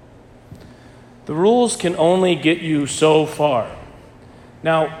The rules can only get you so far.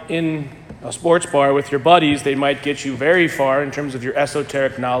 Now, in a sports bar with your buddies, they might get you very far in terms of your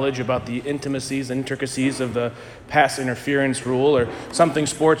esoteric knowledge about the intimacies and intricacies of the pass interference rule, or something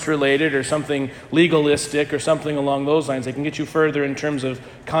sports related, or something legalistic, or something along those lines. They can get you further in terms of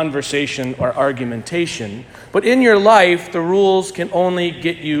conversation or argumentation. But in your life, the rules can only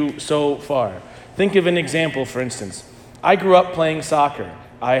get you so far. Think of an example, for instance. I grew up playing soccer.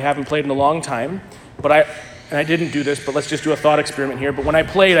 I haven't played in a long time, but I didn't do this, but let's just do a thought experiment here. But when I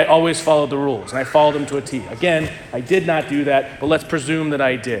played, I always followed the rules, and I followed them to a T. Again, I did not do that, but let's presume that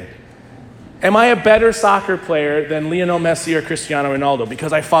I did. Am I a better soccer player than Lionel Messi or Cristiano Ronaldo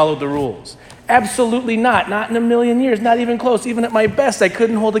because I followed the rules? Absolutely not. Not in a million years. Not even close. Even at my best, I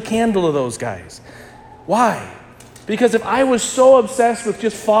couldn't hold a candle to those guys. Why? Because if I was so obsessed with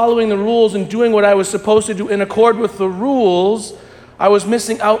just following the rules and doing what I was supposed to do in accord with the rules, I was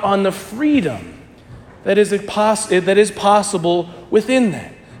missing out on the freedom that is possible within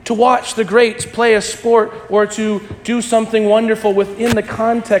that. To watch the greats play a sport, or to do something wonderful within the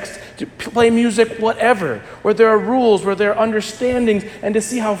context, to play music, whatever, where there are rules, where there are understandings, and to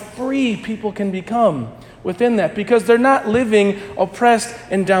see how free people can become within that. Because they're not living oppressed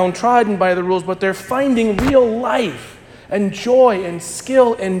and downtrodden by the rules, but they're finding real life and joy and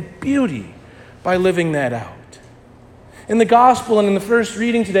skill and beauty by living that out. In the gospel and in the first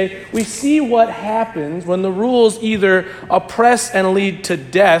reading today, we see what happens when the rules either oppress and lead to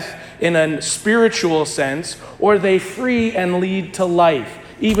death in a spiritual sense, or they free and lead to life,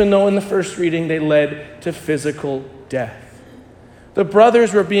 even though in the first reading they led to physical death. The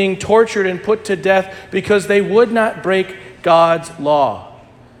brothers were being tortured and put to death because they would not break God's law.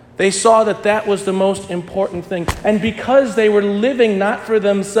 They saw that that was the most important thing. And because they were living not for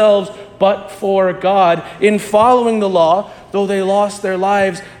themselves, but for God, in following the law, though they lost their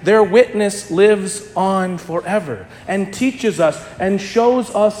lives, their witness lives on forever and teaches us and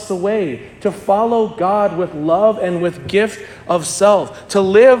shows us the way to follow God with love and with gift of self, to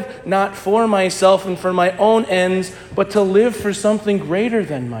live not for myself and for my own ends, but to live for something greater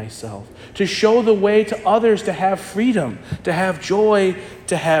than myself, to show the way to others to have freedom, to have joy,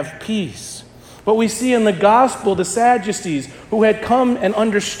 to have peace. But we see in the gospel the Sadducees, who had come and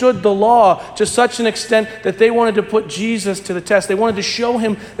understood the law to such an extent that they wanted to put Jesus to the test. They wanted to show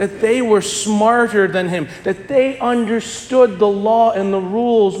him that they were smarter than him, that they understood the law and the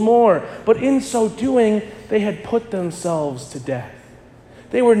rules more. But in so doing, they had put themselves to death.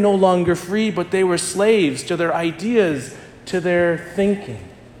 They were no longer free, but they were slaves to their ideas, to their thinking.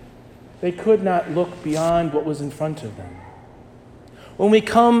 They could not look beyond what was in front of them. When we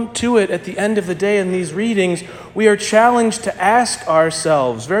come to it at the end of the day in these readings, we are challenged to ask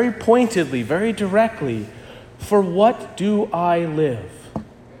ourselves very pointedly, very directly, for what do I live?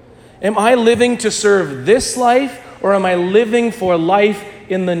 Am I living to serve this life, or am I living for life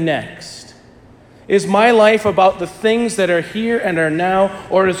in the next? Is my life about the things that are here and are now,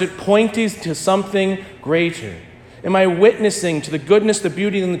 or is it pointing to something greater? Am I witnessing to the goodness, the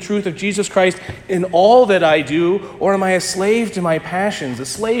beauty, and the truth of Jesus Christ in all that I do? Or am I a slave to my passions, a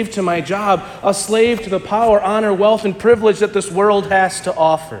slave to my job, a slave to the power, honor, wealth, and privilege that this world has to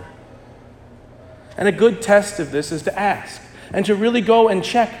offer? And a good test of this is to ask, and to really go and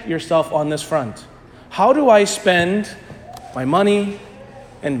check yourself on this front. How do I spend my money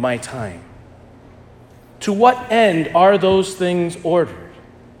and my time? To what end are those things ordered?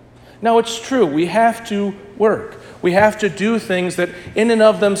 Now, it's true, we have to work. We have to do things that in and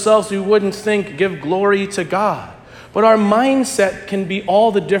of themselves we wouldn't think give glory to God. But our mindset can be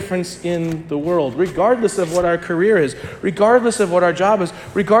all the difference in the world, regardless of what our career is, regardless of what our job is,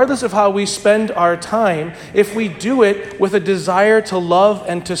 regardless of how we spend our time. If we do it with a desire to love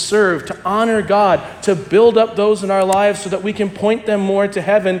and to serve, to honor God, to build up those in our lives so that we can point them more to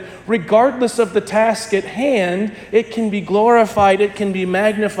heaven, regardless of the task at hand, it can be glorified, it can be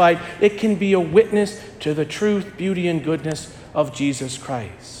magnified, it can be a witness to the truth, beauty, and goodness of Jesus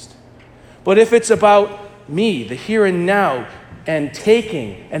Christ. But if it's about me, the here and now, and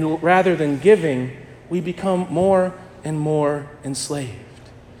taking, and rather than giving, we become more and more enslaved.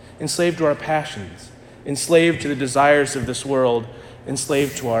 Enslaved to our passions, enslaved to the desires of this world,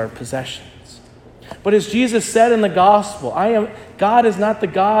 enslaved to our possessions. But as Jesus said in the gospel, God is not the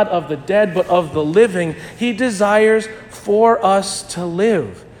God of the dead, but of the living. He desires for us to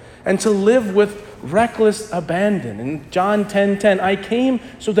live, and to live with reckless abandon. In John 10:10, I came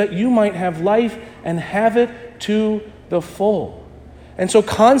so that you might have life and have it to the full. And so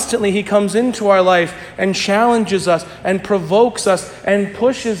constantly he comes into our life and challenges us and provokes us and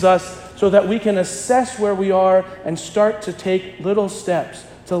pushes us so that we can assess where we are and start to take little steps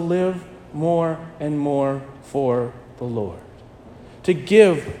to live more and more for the Lord. To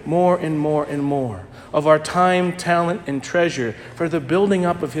give more and more and more of our time, talent, and treasure for the building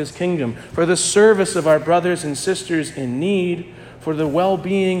up of His kingdom, for the service of our brothers and sisters in need, for the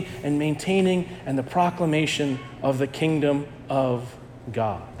well-being and maintaining and the proclamation of the kingdom of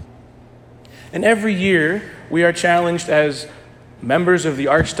God. And every year, we are challenged as members of the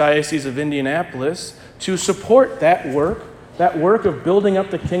Archdiocese of Indianapolis to support that work of building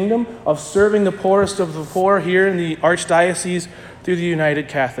up the kingdom, of serving the poorest of the poor here in the Archdiocese through the United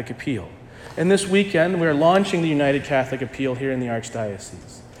Catholic Appeal. And this weekend, we're launching the United Catholic Appeal here in the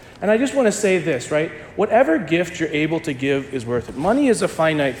Archdiocese. And I just want to say this, right? Whatever gift you're able to give is worth it. Money is a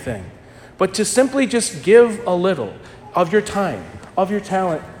finite thing. But to simply just give a little of your time, of your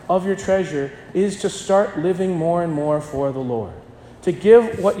talent, of your treasure, is to start living more and more for the Lord. To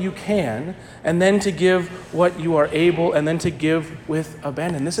give what you can, and then to give what you are able, and then to give with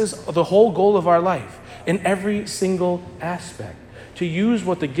abandon. This is the whole goal of our life, in every single aspect. To use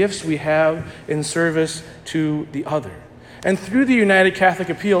what the gifts we have in service to the other. And through the United Catholic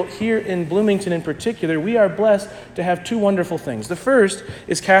Appeal, here in Bloomington in particular, we are blessed to have two wonderful things. The first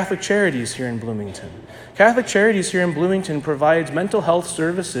is Catholic Charities here in Bloomington. Catholic Charities here in Bloomington provides mental health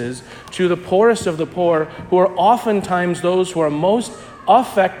services to the poorest of the poor, who are oftentimes those who are most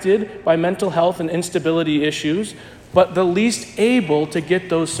affected by mental health and instability issues, but the least able to get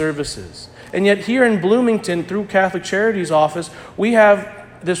those services. And yet here in Bloomington, through Catholic Charities office, we have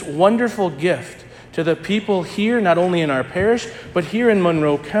this wonderful gift to the people here, not only in our parish, but here in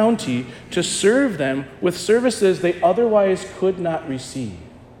Monroe County, to serve them with services they otherwise could not receive.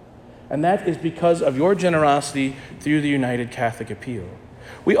 And that is because of your generosity through the United Catholic Appeal.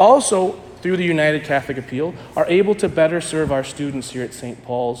 We also, through the United Catholic Appeal, are able to better serve our students here at St.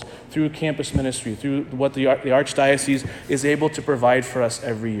 Paul's through campus ministry, through what the Archdiocese is able to provide for us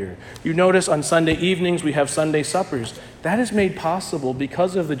every year. You notice on Sunday evenings we have Sunday suppers. That is made possible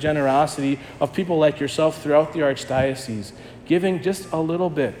because of the generosity of people like yourself throughout the Archdiocese, giving just a little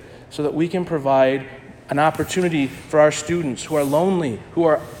bit so that we can provide an opportunity for our students who are lonely, who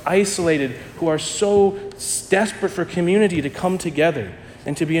are isolated, who are so desperate for community to come together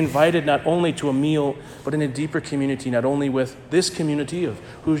and to be invited not only to a meal, but in a deeper community, not only with this community of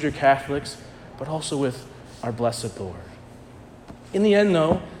Hoosier Catholics, but also with our blessed Lord. In the end,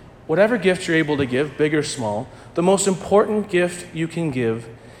 though, whatever gift you're able to give, big or small, the most important gift you can give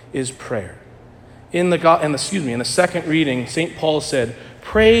is prayer. In the second reading, St. Paul said,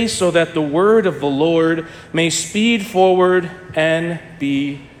 "Pray so that the word of the Lord may speed forward and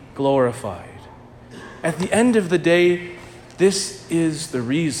be glorified." At the end of the day, this is the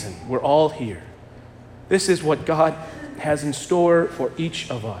reason we're all here. This is what God has in store for each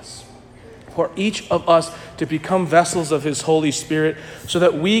of us. For each of us to become vessels of His Holy Spirit so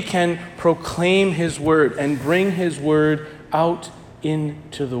that we can proclaim His word and bring His word out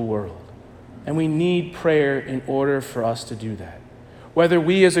into the world. And we need prayer in order for us to do that. Whether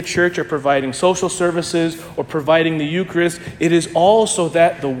we as a church are providing social services or providing the Eucharist, it is all so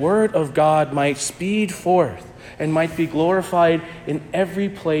that the Word of God might speed forth and might be glorified in every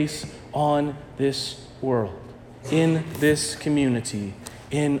place on this world, in this community,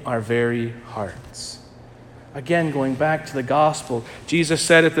 in our very hearts. Again, going back to the gospel, Jesus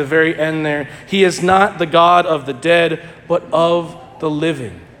said at the very end there, He is not the God of the dead, but of the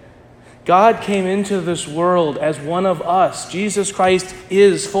living. God came into this world as one of us. Jesus Christ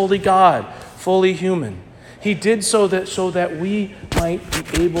is fully God, fully human. He did so that we might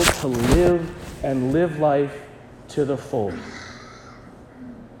be able to live and live life to the full.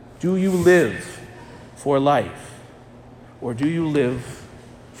 Do you live for life, or do you live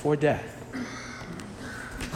for death?